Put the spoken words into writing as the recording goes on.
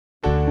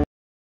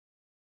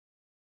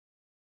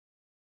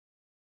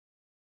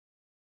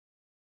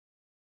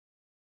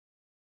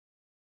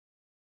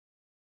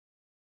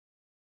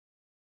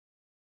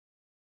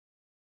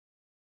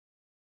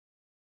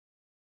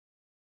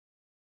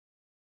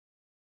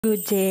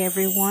Good day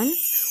everyone.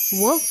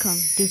 Welcome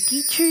to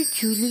Teacher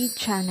Julie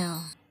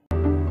channel.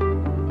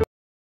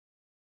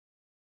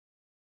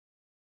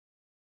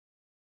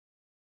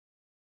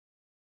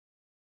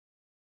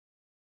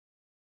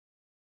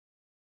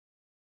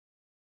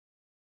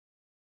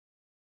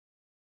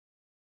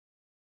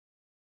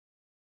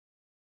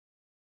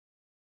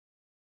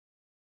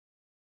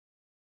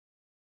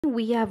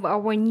 We have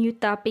our new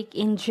topic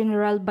in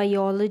general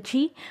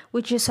biology,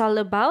 which is all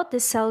about the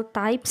cell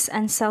types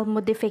and cell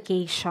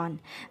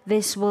modification.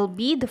 This will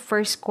be the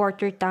first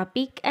quarter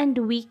topic and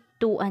week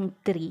 2 and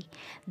 3.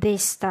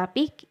 This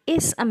topic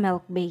is a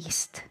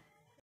milk-based.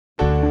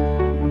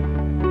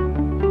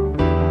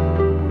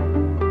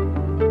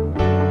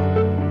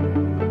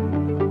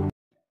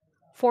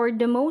 For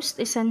the most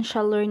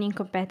essential learning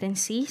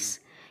competencies,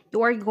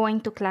 you are going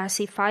to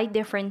classify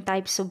different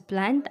types of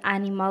plant,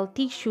 animal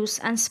tissues,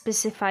 and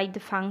specify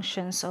the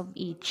functions of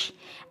each,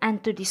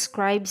 and to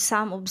describe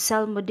some of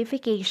cell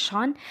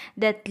modification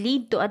that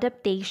lead to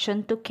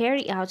adaptation to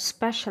carry out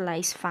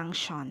specialized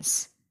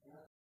functions.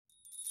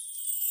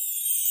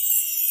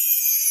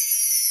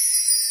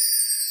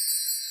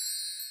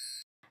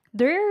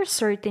 There are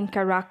certain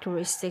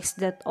characteristics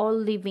that all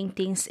living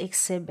things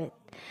exhibit.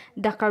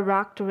 The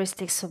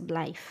characteristics of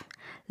life.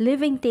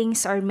 Living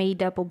things are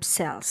made up of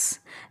cells.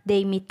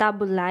 They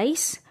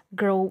metabolize,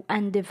 grow,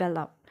 and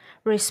develop,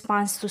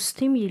 respond to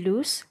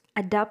stimulus,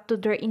 adapt to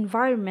their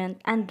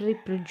environment, and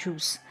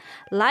reproduce.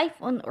 Life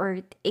on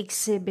Earth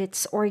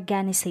exhibits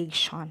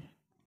organization.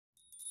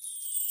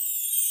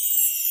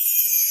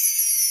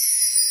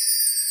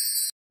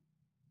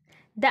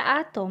 The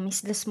atom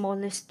is the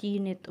smallest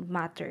unit of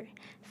matter,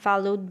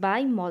 followed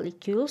by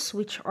molecules,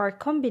 which are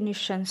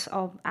combinations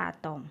of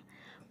atoms.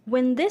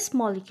 When these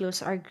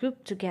molecules are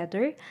grouped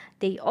together,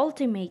 they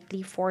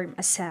ultimately form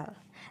a cell.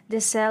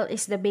 The cell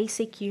is the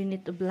basic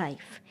unit of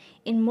life.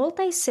 In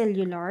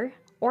multicellular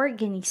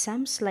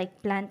organisms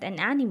like plant and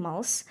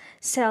animals,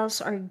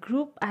 cells are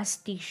grouped as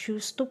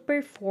tissues to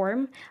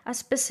perform a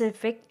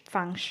specific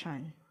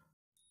function.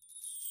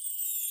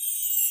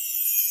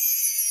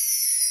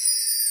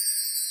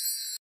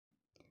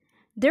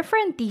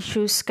 Different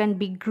tissues can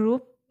be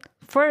grouped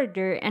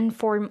further and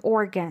form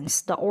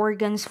organs. The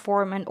organs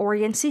form an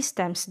organ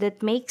systems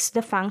that makes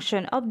the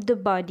function of the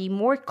body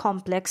more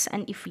complex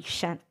and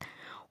efficient.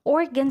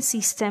 Organ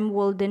system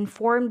will then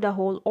form the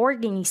whole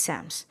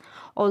organisms.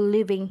 All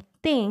living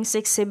things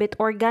exhibit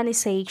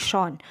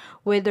organization,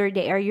 whether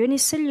they are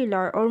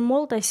unicellular or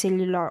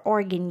multicellular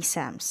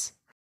organisms.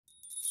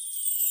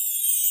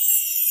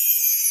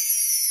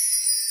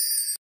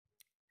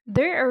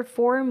 There are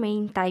four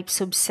main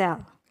types of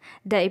cell: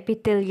 the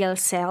epithelial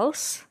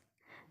cells,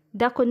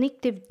 the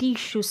connective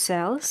tissue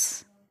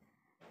cells,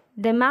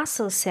 the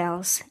muscle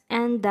cells,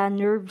 and the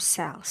nerve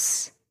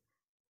cells.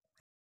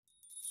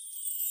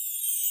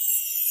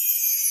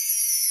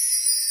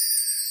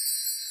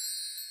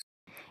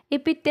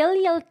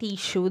 Epithelial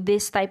tissue,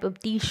 this type of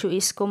tissue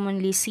is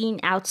commonly seen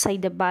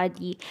outside the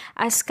body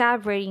as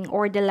covering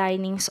or the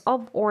linings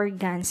of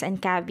organs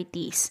and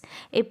cavities.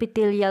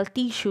 Epithelial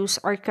tissues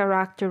are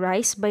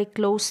characterized by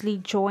closely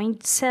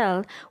joined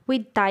cell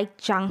with tight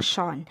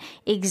junction.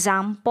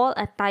 Example,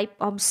 a type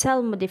of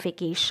cell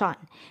modification.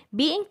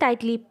 Being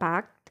tightly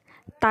packed,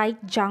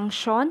 tight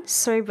junction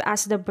serve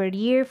as the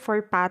barrier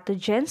for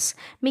pathogens,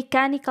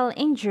 mechanical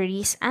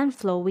injuries, and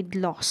fluid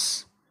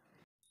loss.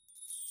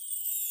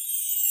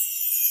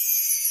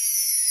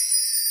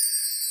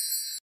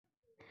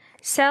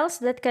 Cells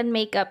that can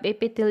make up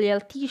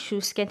epithelial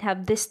tissues can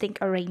have distinct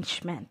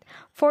arrangement.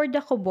 For the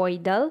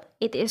cuboidal,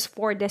 it is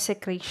for the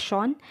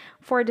secretion.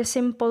 For the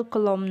simple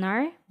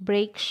columnar,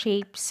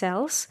 break-shaped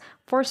cells,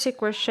 for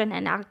secretion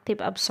and active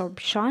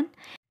absorption.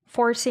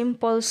 For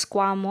simple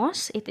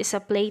squamous, it is a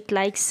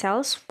plate-like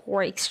cells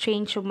for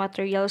exchange of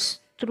materials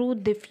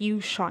through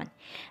diffusion.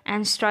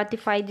 And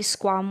stratified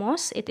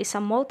squamous, it is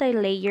a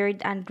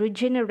multi-layered and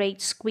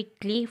regenerates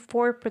quickly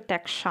for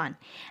protection.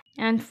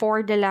 And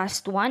for the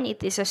last one,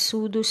 it is a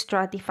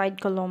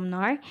pseudo-stratified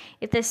columnar.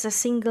 It is a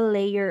single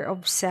layer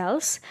of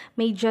cells,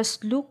 may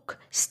just look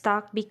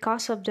stuck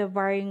because of the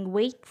varying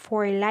weight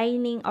for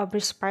lining of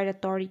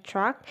respiratory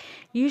tract,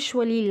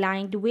 usually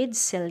lined with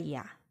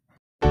cilia.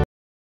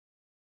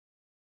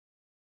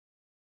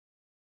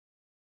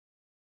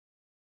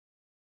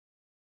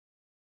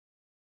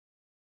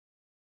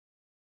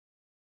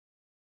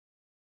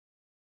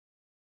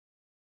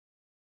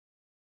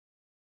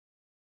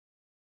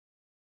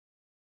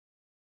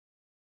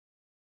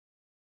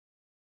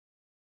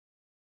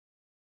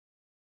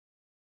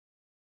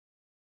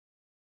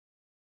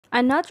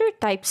 Another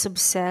types of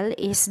cell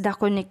is the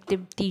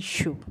connective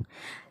tissue.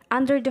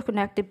 Under the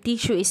connective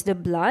tissue is the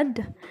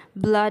blood.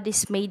 Blood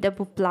is made up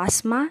of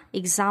plasma.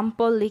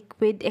 Example,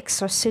 liquid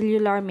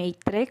extracellular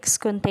matrix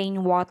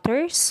contain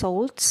water,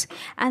 salts,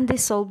 and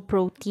dissolved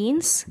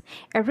proteins,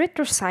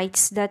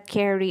 erythrocytes that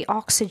carry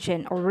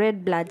oxygen or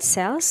red blood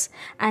cells,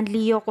 and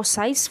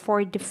leukocytes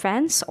for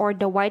defense or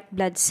the white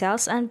blood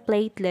cells, and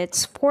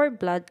platelets for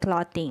blood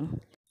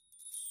clotting.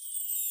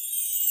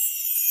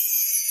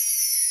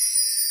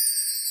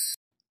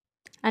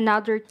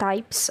 Another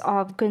types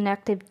of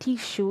connective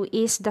tissue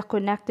is the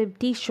connective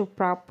tissue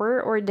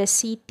proper, or the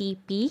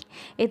CTP.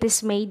 It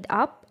is made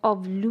up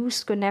of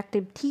loose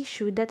connective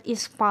tissue that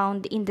is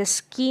found in the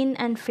skin,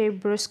 and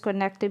fibrous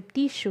connective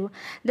tissue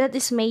that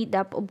is made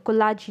up of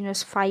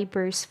collagenous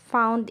fibers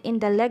found in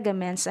the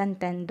ligaments and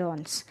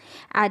tendons.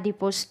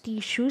 Adipose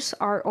tissues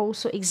are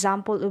also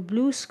example of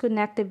loose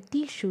connective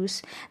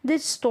tissues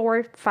that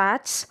store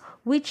fats,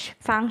 which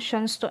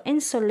functions to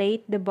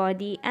insulate the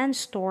body and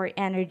store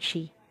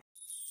energy.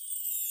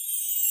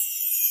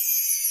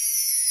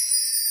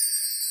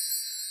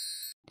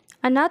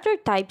 Another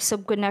type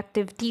of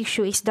connective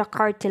tissue is the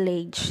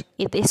cartilage.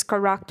 It is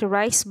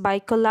characterized by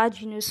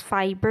collagenous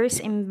fibers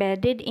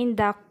embedded in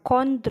the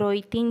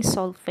chondroitin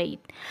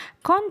sulfate.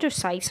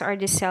 Chondrocytes are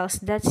the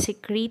cells that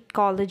secrete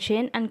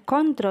collagen and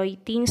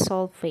chondroitin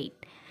sulfate.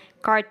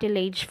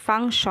 Cartilage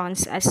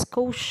functions as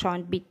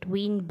cushion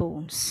between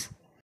bones.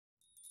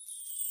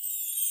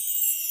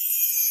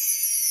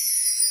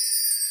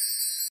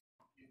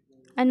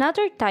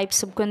 Another type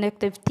of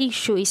connective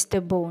tissue is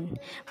the bone.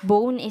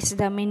 Bone is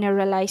the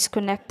mineralized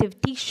connective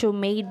tissue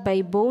made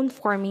by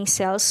bone-forming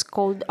cells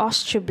called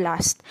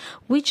osteoblasts,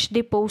 which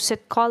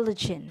deposit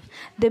collagen.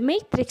 The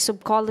matrix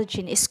of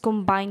collagen is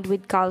combined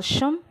with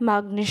calcium,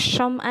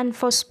 magnesium, and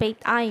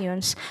phosphate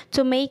ions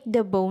to make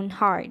the bone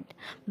hard.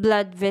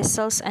 Blood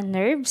vessels and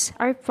nerves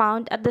are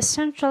found at the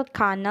central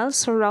canal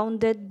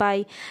surrounded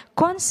by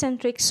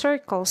concentric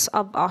circles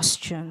of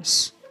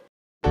osteons.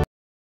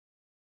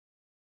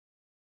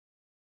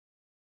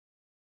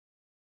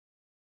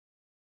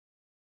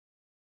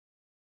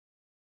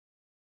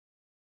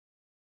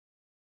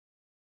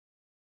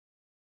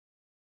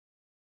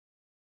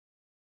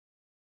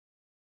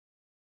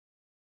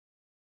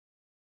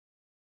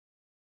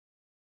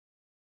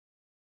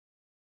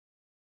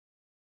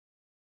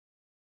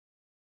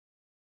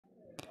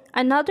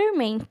 Another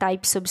main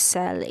type of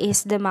cell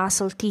is the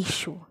muscle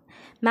tissue.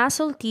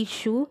 Muscle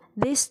tissue,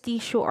 these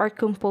tissue are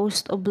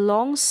composed of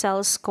long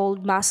cells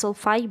called muscle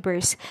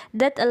fibers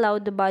that allow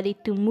the body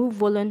to move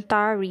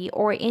voluntary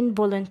or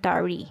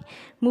involuntary.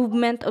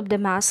 Movement of the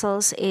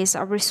muscles is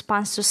a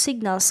response to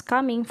signals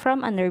coming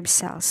from a nerve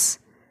cells.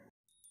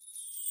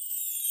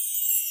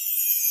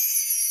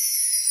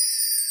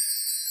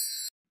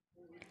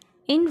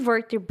 In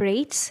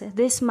vertebrates,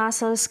 these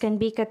muscles can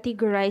be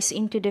categorized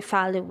into the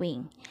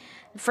following.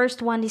 The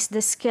first one is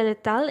the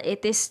skeletal.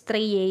 It is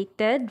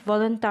striated,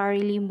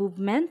 voluntarily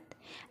movement.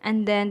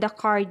 And then the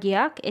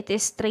cardiac, it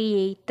is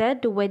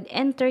striated with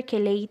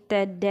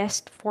intercalated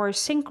disc for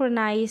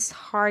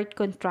synchronized heart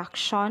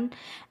contraction,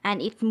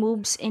 and it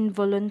moves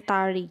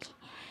involuntary.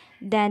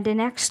 Then the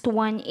next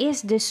one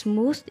is the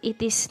smooth.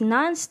 It is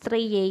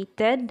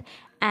non-striated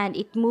and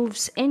it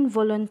moves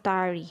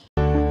involuntary.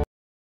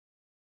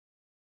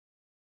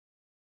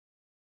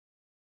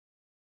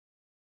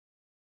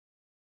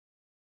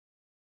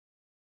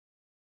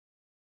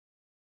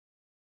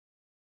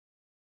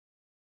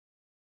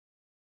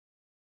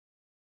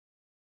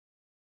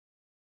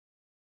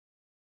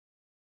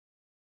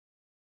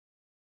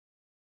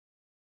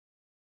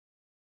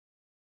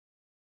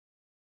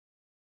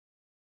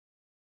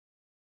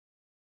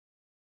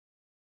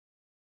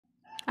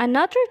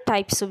 Another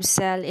type of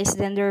cell is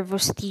the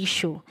nervous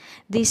tissue.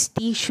 These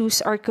tissues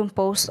are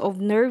composed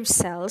of nerve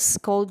cells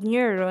called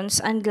neurons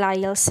and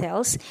glial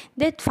cells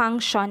that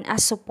function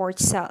as support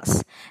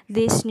cells.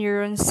 These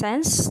neurons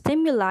sense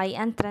stimuli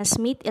and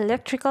transmit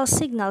electrical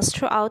signals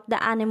throughout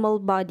the animal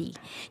body.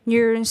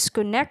 Neurons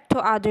connect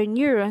to other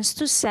neurons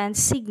to send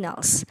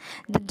signals.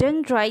 The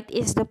dendrite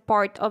is the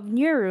part of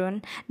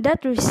neuron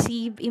that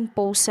receive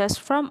impulses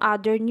from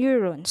other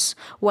neurons,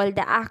 while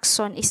the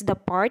axon is the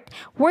part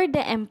where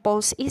the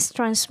impulse is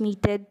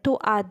transmitted to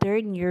other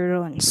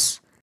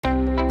neurons.